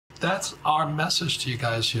that's our message to you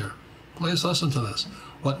guys here. Please listen to this.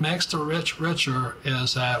 What makes the rich richer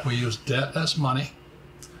is that we use debt as money,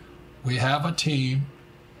 we have a team,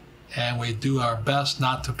 and we do our best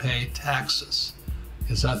not to pay taxes.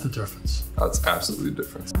 Is that the difference? That's absolutely the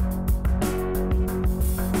difference.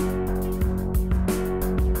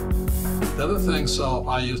 The other thing, so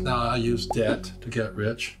I use debt to get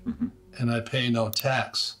rich, and I pay no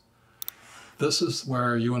tax. This is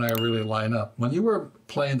where you and I really line up. When you were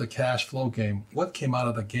playing the cash flow game, what came out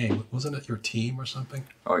of the game? Wasn't it your team or something?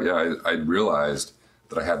 Oh yeah, I realized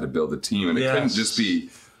that I had to build a team, and it couldn't just be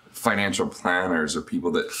financial planners or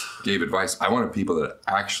people that gave advice. I wanted people that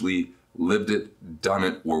actually lived it, done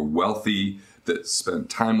it, were wealthy, that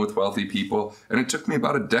spent time with wealthy people. And it took me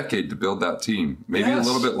about a decade to build that team, maybe a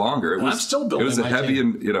little bit longer. I'm still building. It was a heavy,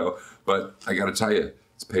 team. and but I got to tell you,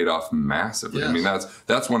 it's paid off massively. Yes. I mean,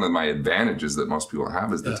 that's one of my advantages that most people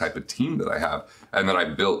have is the type of team that I have and that I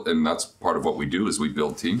built. And that's part of what we do is we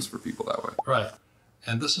build teams for people that way. Right.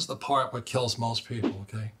 And this is the part what kills most people,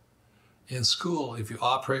 okay? In school, if you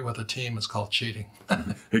operate with a team, it's called cheating.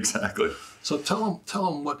 Exactly. So tell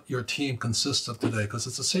them what your team consists of today, because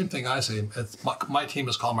it's the same thing I say. My team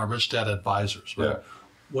is called my Rich Dad Advisors, right? Yeah.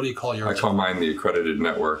 What do you call your team? I call mine the Accredited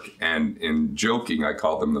Network, and in joking, I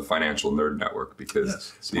call them the Financial Nerd Network,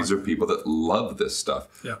 because these are people that love this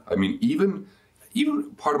stuff. Yeah. I mean, even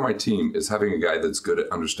part of my team is having a guy that's good at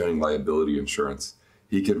understanding liability insurance.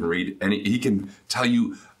 He can he can tell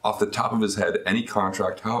you off the top of his head any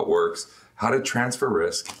contract, how it works, how to transfer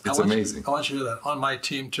risk. It's amazing. I want you to do that. On my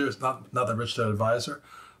team too, it's not the Rich Dad Advisor,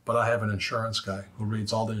 but I have an insurance guy who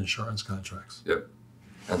reads all the insurance contracts. Yep.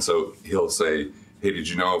 And so he'll say, hey, did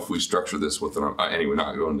you know if we structure this with anyway,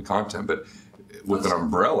 not going into content, but with an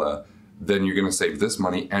umbrella, then you're going to save this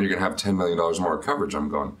money and you're going to have $10 million more coverage. I'm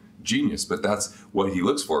going, genius. But that's what he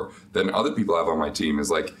looks for. Then other people I have on my team is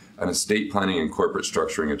like an estate planning and corporate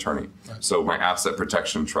structuring attorney. Right. So my asset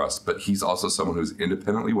protection trust, but he's also someone who's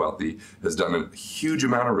independently wealthy, has done a huge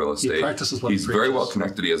amount of real estate. He practices what he's very well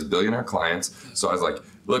connected. He has billionaire clients. So I was like,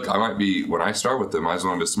 look, I might be, when I start with him, I was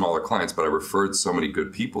one of his smaller clients, but I referred so many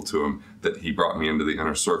good people to him that he brought me into the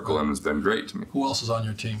inner circle and has been great to me. Who else is on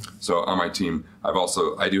your team? So on my team,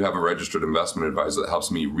 I do have a registered investment advisor that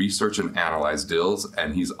helps me research and analyze deals,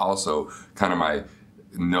 and he's also kind of my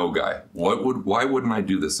no guy. Why wouldn't I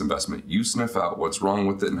do this investment? You sniff out what's wrong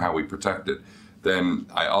with it and how we protect it. Then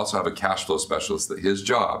I also have a cash flow specialist that his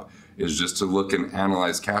job is just to look and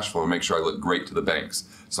analyze cash flow and make sure I look great to the banks.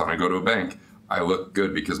 So when I go to a bank, I look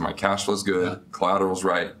good because my cash flow's good, collateral's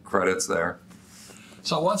right, credit's there.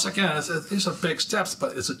 So once again, these are big steps,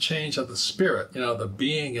 but it's a change of the spirit, the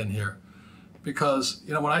being in here. Because,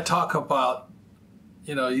 when I talk about,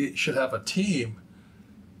 you should have a team,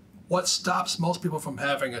 what stops most people from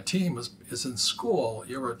having a team is in school,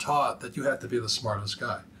 you were taught that you have to be the smartest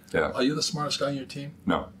guy. Yeah. Are you the smartest guy on your team?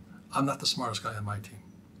 No. I'm not the smartest guy on my team.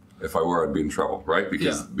 If I were, I'd be in trouble, right?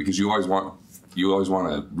 Because you always want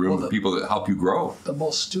a room of people that help you grow. The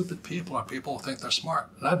most stupid people are people who think they're smart.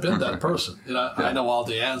 And I've been that person. I know all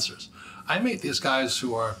the answers. I meet these guys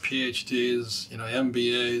who are PhDs,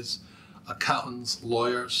 MBAs, accountants,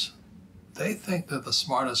 lawyers. They think they're the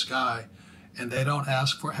smartest guy, and they don't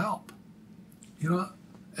ask for help.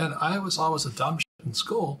 And I was always a dumb shit in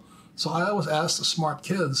school, so I always ask the smart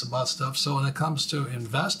kids about stuff. So when it comes to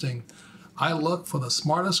investing, I look for the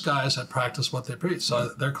smartest guys that practice what they preach. So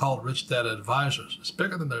they're called Rich Dad Advisors. It's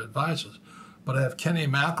bigger than their advisors. But I have Kenny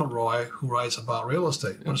McElroy, who writes about real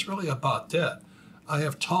estate, but it's really about debt. I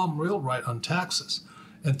have Tom Wheelwright on taxes.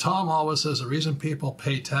 And Tom always says the reason people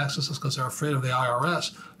pay taxes is because they're afraid of the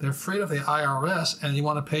IRS. They're afraid of the IRS, and you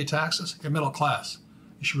want to pay taxes? You're middle class.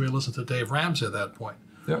 You should really listen to Dave Ramsey at that point.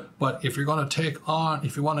 Yep. But if you're going to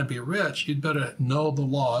if you want to be rich, you'd better know the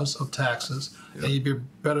laws of taxes, and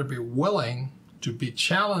you'd better be willing to be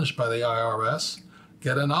challenged by the IRS,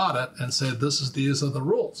 get an audit, and say, these are the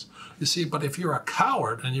rules. You see, but if you're a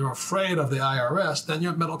coward and you're afraid of the IRS, then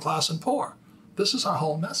you're middle class and poor. This is our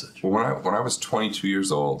whole message. Well, when I was 22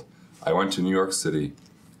 years old, I went to New York City,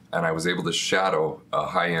 and I was able to shadow a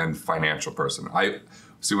high-end financial person.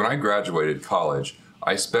 When I graduated college,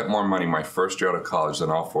 I spent more money my first year out of college than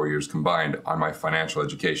all 4 years combined on my financial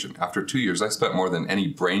education. After 2 years, I spent more than any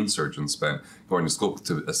brain surgeon spent going to school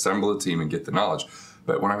to assemble a team and get the knowledge.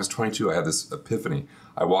 But when I was 22, I had this epiphany.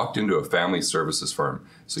 I walked into a family services firm.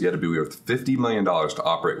 So you had to be worth $50 million to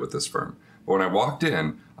operate with this firm. But when I walked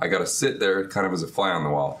in, I got to sit there kind of as a fly on the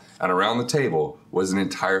wall. And around the table was an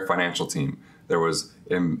entire financial team. There was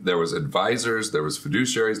advisors, there was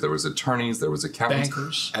fiduciaries, there was attorneys, there was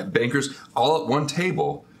accountants. Bankers, all at one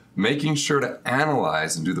table making sure to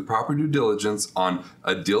analyze and do the proper due diligence on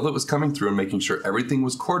a deal that was coming through and making sure everything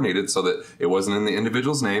was coordinated so that it wasn't in the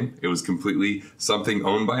individual's name. It was completely something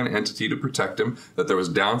owned by an entity to protect him, that there was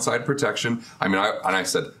downside protection. I mean, I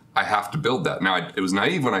said, I have to build that. Now, it was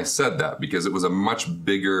naive when I said that because it was a much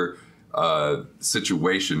bigger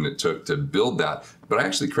situation it took to build that, but I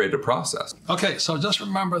actually created a process. Okay, so just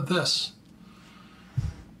remember this.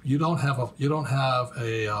 You don't have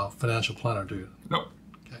a financial planner, do you? No.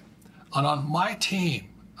 Okay. And on my team,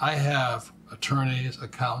 I have attorneys,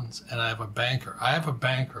 accountants, and I have a banker. I have a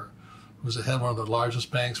banker who's the head of one of the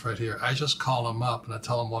largest banks right here. I just call him up and I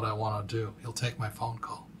tell him what I want to do. He'll take my phone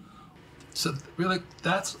call. So really,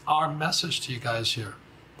 that's our message to you guys here.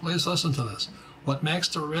 Please listen to this. What makes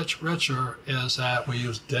the rich richer is that we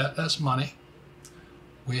use debt as money.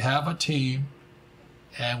 We have a team,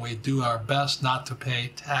 and we do our best not to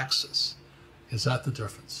pay taxes. Is that the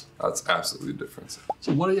difference? That's absolutely the difference.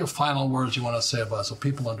 So what are your final words you want to say about it so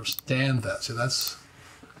people understand that? See, that's...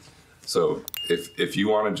 So if you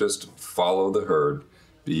want to just follow the herd,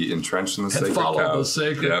 be entrenched in the sacred cows. Follow the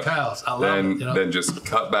sacred cows. I love it. You know? Then just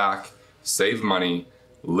cut back, save money,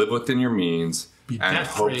 live within your means, and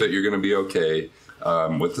hope that you're going to be okay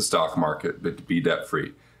with the stock market, but be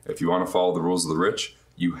debt-free. If you want to follow the rules of the rich,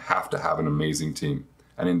 you have to have an amazing team,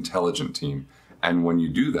 an intelligent team. And when you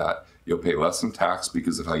do that, you'll pay less in tax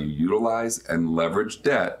because of how you utilize and leverage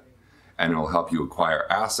debt, and it'll help you acquire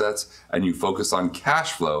assets, and you focus on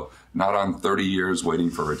cash flow, not on 30 years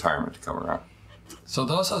waiting for retirement to come around. So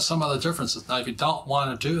those are some of the differences. Now, if you don't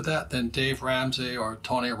want to do that, then Dave Ramsey or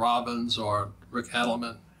Tony Robbins or Rick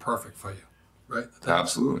Edelman, perfect for you, right?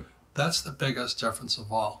 Absolutely. That's the biggest difference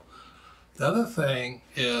of all. The other thing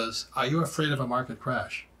is, are you afraid of a market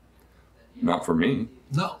crash? Not for me.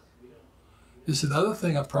 No. You see, the other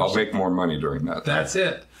thing a person... I'll make more money during that time. That's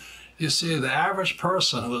it. You see, the average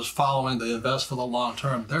person who is following the invest for the long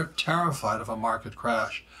term, they're terrified of a market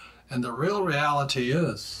crash. And the real reality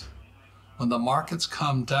is, when the markets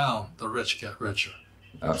come down, the rich get richer.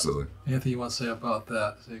 Absolutely. Anything you want to say about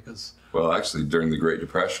that? Well, actually, during the Great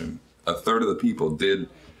Depression, a third of the people did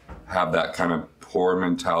have that kind of poor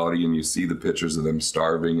mentality, and you see the pictures of them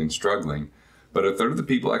starving and struggling. But a third of the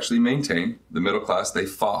people actually maintained, the middle class, they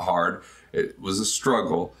fought hard. It was a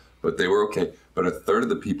struggle, but they were okay. But a third of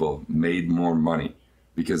the people made more money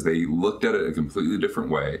because they looked at it a completely different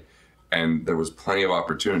way, and there was plenty of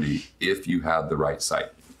opportunity if you had the right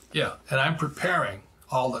sight. Yeah, and I'm preparing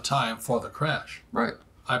all the time for the crash. Right.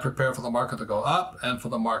 I prepare for the market to go up and for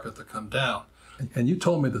the market to come down. And you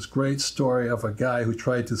told me this great story of a guy who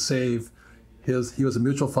tried to save he was a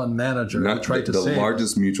mutual fund manager. Not the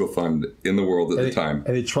largest mutual fund in the world at the time.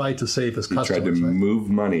 And he tried to save his customers. He tried to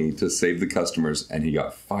move money to save the customers, and he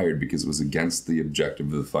got fired because it was against the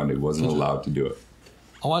objective of the fund. He wasn't allowed to do it.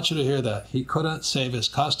 I want you to hear that. He couldn't save his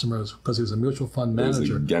customers because he was a mutual fund manager. It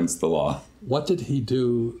was against the law. What did he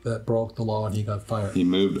do that broke the law and he got fired? He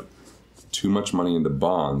moved too much money into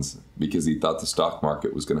bonds because he thought the stock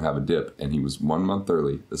market was going to have a dip, and he was 1 month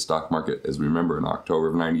early. The stock market, as we remember, in October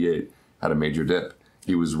of '98, had a major dip.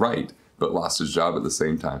 He was right, but lost his job at the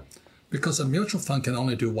same time. Because a mutual fund can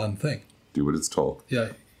only do one thing. Do what it's told. Yeah.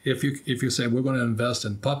 If you say we're going to invest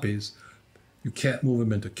in puppies, you can't move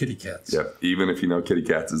them into kitty cats. Yep. Even if you know kitty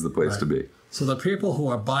cats is the place to be. So the people who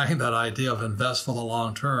are buying that idea of invest for the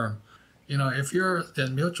long term, if you're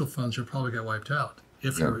in mutual funds, you'll probably get wiped out.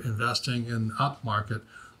 If you're investing in up market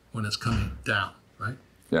when it's coming down, right?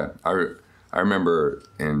 Yeah. I remember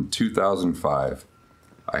in 2005,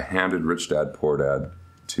 I handed Rich Dad, Poor Dad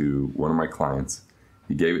to one of my clients.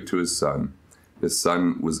 He gave it to his son. His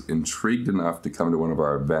son was intrigued enough to come to one of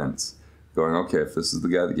our events, going, okay, if this is the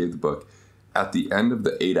guy that gave the book. At the end of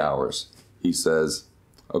the 8 hours, he says,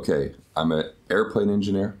 okay, I'm an airplane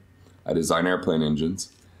engineer. I design airplane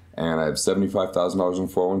engines, and I have $75,000 in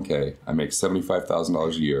 401k. I make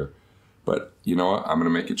 $75,000 a year. But you know what? I'm going to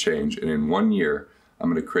make a change, and in 1 year, I'm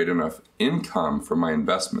going to create enough income from my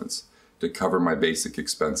investments to cover my basic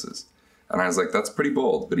expenses. And I was like, that's pretty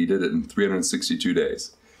bold, but he did it in 362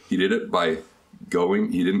 days. He did it by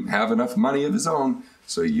he didn't have enough money of his own,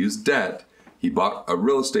 so he used debt. He bought a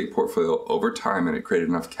real estate portfolio over time, and it created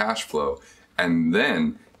enough cash flow. And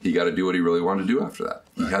then he got to do what he really wanted to do after that.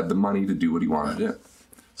 He had the money to do what he wanted to do.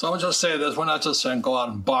 So I would just say this, we're not just saying go out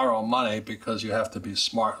and borrow money, because you have to be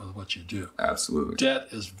smart with what you do. Absolutely. Debt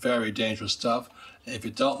is very dangerous stuff. If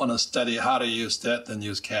you don't want to study how to use debt, then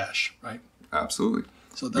use cash, right? Absolutely.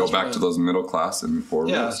 So go back to those middle class and poor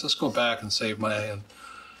rules. Yeah, just go back and save money and,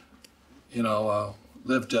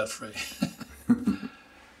 live debt free.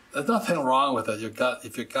 There's nothing wrong with it.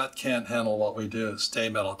 If your gut can't handle what we do, stay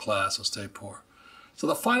middle class or stay poor. So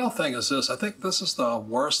the final thing is this. I think this is the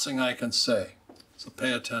worst thing I can say. So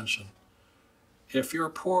pay attention. If you're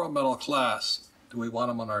poor or middle class, do we want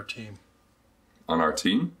them on our team? On our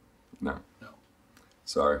team? No. No.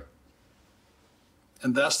 Sorry.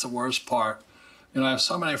 And that's the worst part. You know, I have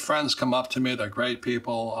so many friends come up to me. They're great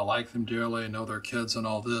people. I like them dearly. I know their kids and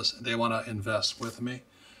all this. And they want to invest with me.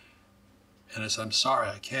 And I said, I'm sorry,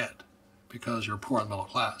 I can't, because you're poor and middle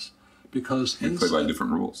class. Because we play by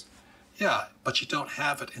different rules. Yeah, but you don't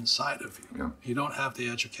have it inside of you. Yeah. You don't have the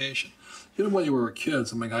education. You know, when you were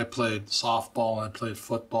kids, I mean, I played softball and I played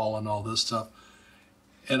football and all this stuff.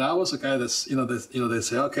 And I was a guy that's, they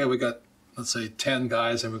say, okay, we got, let's say 10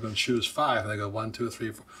 guys and we're going to choose 5. And they go 1, 2,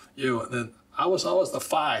 3, 4. You. And then I was always the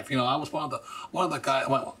 5. You know, I was one of the guys,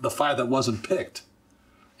 the 5 that wasn't picked.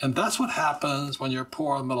 And that's what happens when you're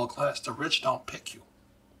poor and middle class. The rich don't pick you.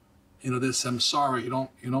 You know, they say, I'm sorry, you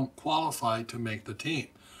don't qualify to make the team.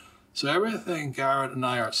 So everything Garrett and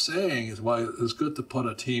I are saying is, well, it's good to put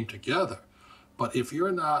a team together. But if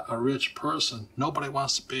you're not a rich person, nobody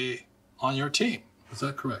wants to be on your team. Is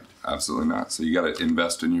that correct? Absolutely not. So you got to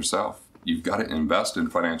invest in yourself. You've got to invest in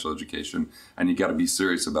financial education, and you got to be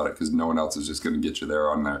serious about it, because no one else is just going to get you there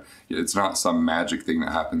on there. It's not some magic thing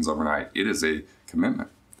that happens overnight. It is a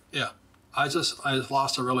commitment. Yeah. I've lost I've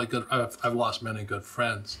lost many good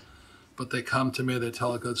friends, but they come to me, they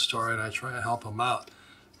tell a good story, and I try and help them out.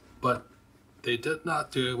 But they did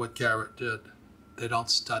not do what Garrett did. They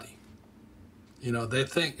don't study. You know, they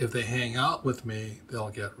think if they hang out with me,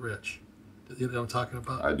 they'll get rich. You know what I'm talking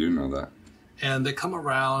about? I do know that. And they come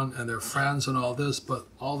around and they're friends and all this, but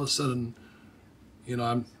all of a sudden, you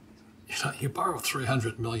borrow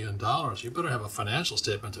 $300 million. You better have a financial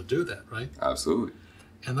statement to do that, right? Absolutely.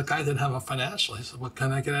 And the guy didn't have a financial. He said, well,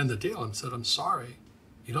 can I get in the deal? And said, I'm sorry,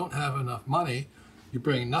 you don't have enough money. You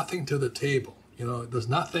bring nothing to the table. You know, there's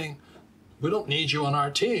nothing. We don't need you on our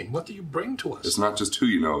team. What do you bring to us? It's not just who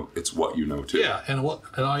you know, it's what you know too. Yeah, and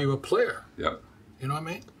are you a player? Yep. You know what I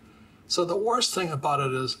mean? So the worst thing about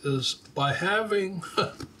it is by having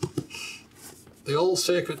the old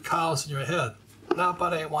sacred cows in your head,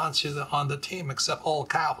 nobody wants you on the team except old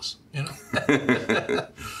cows, you know?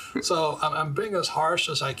 So I'm being as harsh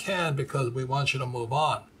as I can because we want you to move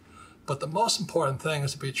on. But the most important thing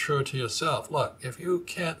is to be true to yourself. Look, if you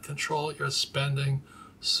can't control your spending,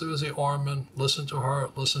 Susie Orman, listen to her,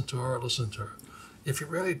 listen to her, listen to her. If you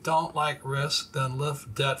really don't like risk, then live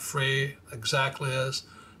debt-free, exactly as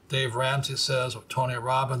Dave Ramsey says, or Tony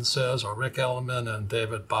Robbins says, or Rick Ellerman and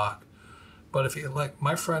David Bach. But if you like,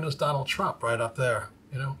 my friend is Donald Trump right up there,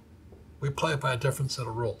 you know? We play by a different set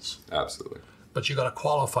of rules. Absolutely. But you got to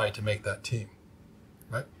qualify to make that team,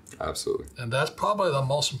 right? Absolutely. And that's probably the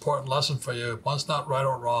most important lesson for you. One's not right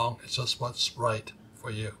or wrong, it's just what's right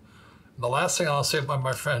for you. And the last thing I'll say about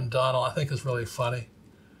my friend Donald, I think is really funny.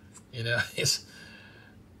 You know,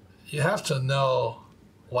 you have to know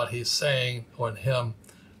what he's saying when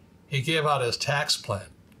he gave out his tax plan.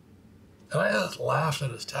 And I just laughed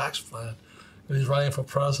at his tax plan when he's running for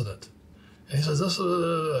president. And he says,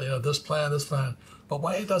 this plan. But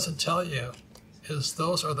what he doesn't tell you is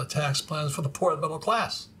those are the tax plans for the poor and middle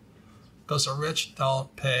class. Because the rich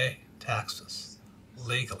don't pay taxes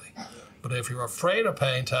legally. But if you're afraid of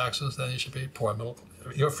paying taxes, then you should be poor and middle.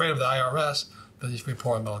 If you're afraid of the IRS, then you should be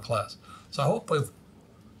poor and middle class. So I hope we've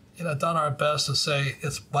done our best to say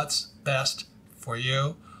it's what's best for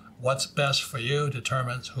you. What's best for you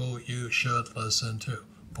determines who you should listen to.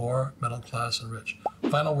 Poor, middle class, and rich.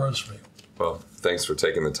 Final words for you. Well, thanks for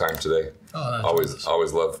taking the time today.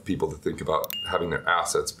 Always love people to think about having their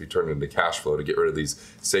assets be turned into cash flow to get rid of these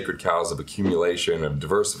sacred cows of accumulation, of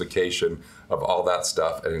diversification, of all that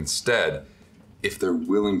stuff. And instead, if they're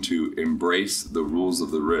willing to embrace the rules of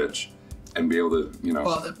the rich and be able to,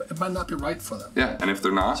 Well, it might not be right for them. Yeah, and if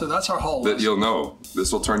they're not, so that's our whole that you'll know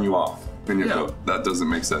this will turn you off. And you go, that doesn't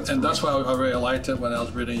make sense. And that's why I really liked it when I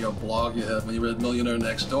was reading your blog you had when you read Millionaire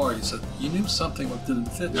Next Door. You said you knew something that didn't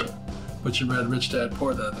fit you, but you read Rich Dad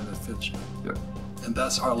Poor Dad that fit you. Yep. And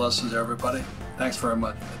that's our lesson to everybody. Thanks very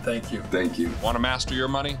much. Thank you. Thank you. Want to master your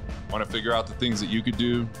money? Want to figure out the things that you could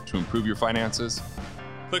do to improve your finances?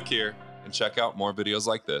 Click here and check out more videos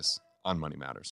like this on Money Matters.